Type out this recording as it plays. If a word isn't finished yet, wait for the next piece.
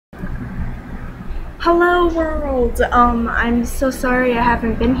Hello world! I'm so sorry I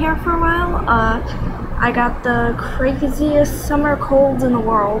haven't been here for a while. I got the craziest summer cold in the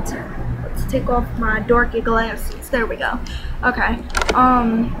world. Let's take off my dorky glasses. There we go. Okay.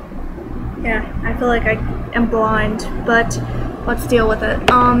 Yeah, I feel like I am blind, but let's deal with it.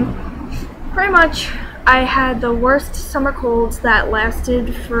 Pretty much, I had the worst summer cold that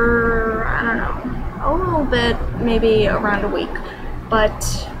lasted for, I don't know, a little bit, maybe around a week.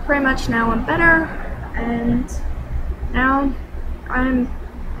 But pretty much now I'm better, and now I'm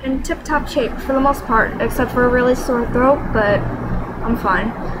in tip-top shape for the most part, except for a really sore throat, but I'm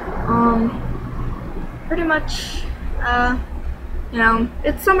fine. Pretty much,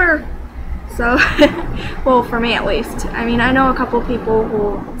 it's summer, so, well, for me at least. I mean, I know a couple people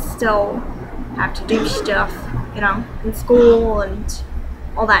who still have to do stuff, in school and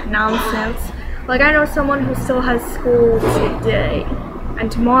all that nonsense. Like, I know someone who still has school today, and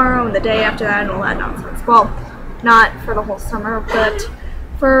tomorrow, and the day after that, and all that nonsense. Well, not for the whole summer, but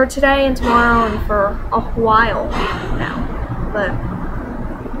for today and tomorrow, and for a while now. But,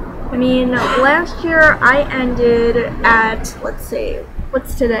 I mean, last year I ended at, let's see,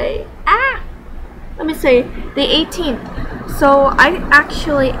 what's today? Let me see, the 18th. So I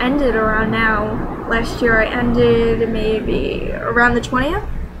actually ended around now. Last year I ended maybe around the 20th.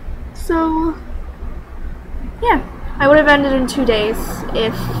 So, yeah, I would have ended in 2 days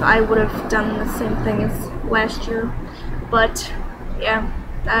if I would have done the same thing as last year. But, yeah,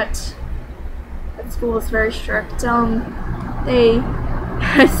 that school is very strict. I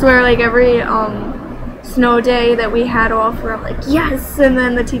swear, like, every, snow day that we had off, we're like, yes, and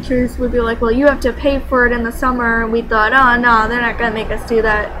then the teachers would be like, well, you have to pay for it in the summer, and we thought, oh, no, they're not gonna make us do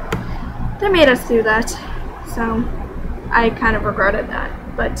that. They made us do that, so I kind of regretted that,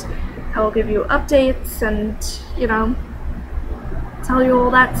 but I will give you updates and, tell you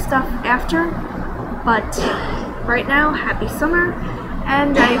all that stuff after, but right now, happy summer,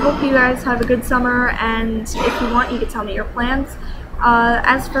 and I hope you guys have a good summer, and if you want, you can tell me your plans.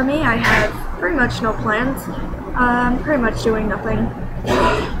 As for me, I have pretty much no plans. I'm pretty much doing nothing.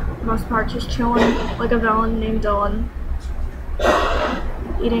 For the most part, just chilling like a villain named Dylan.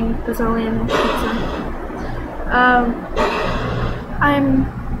 Eating bazillion pizza. I'm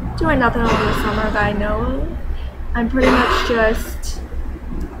doing nothing over the summer that I know of. I'm pretty much just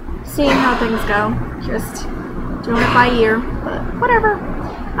seeing how things go. Just doing it by ear, but whatever.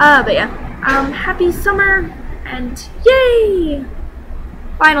 But yeah, happy summer, and yay!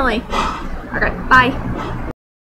 Finally. Okay, bye.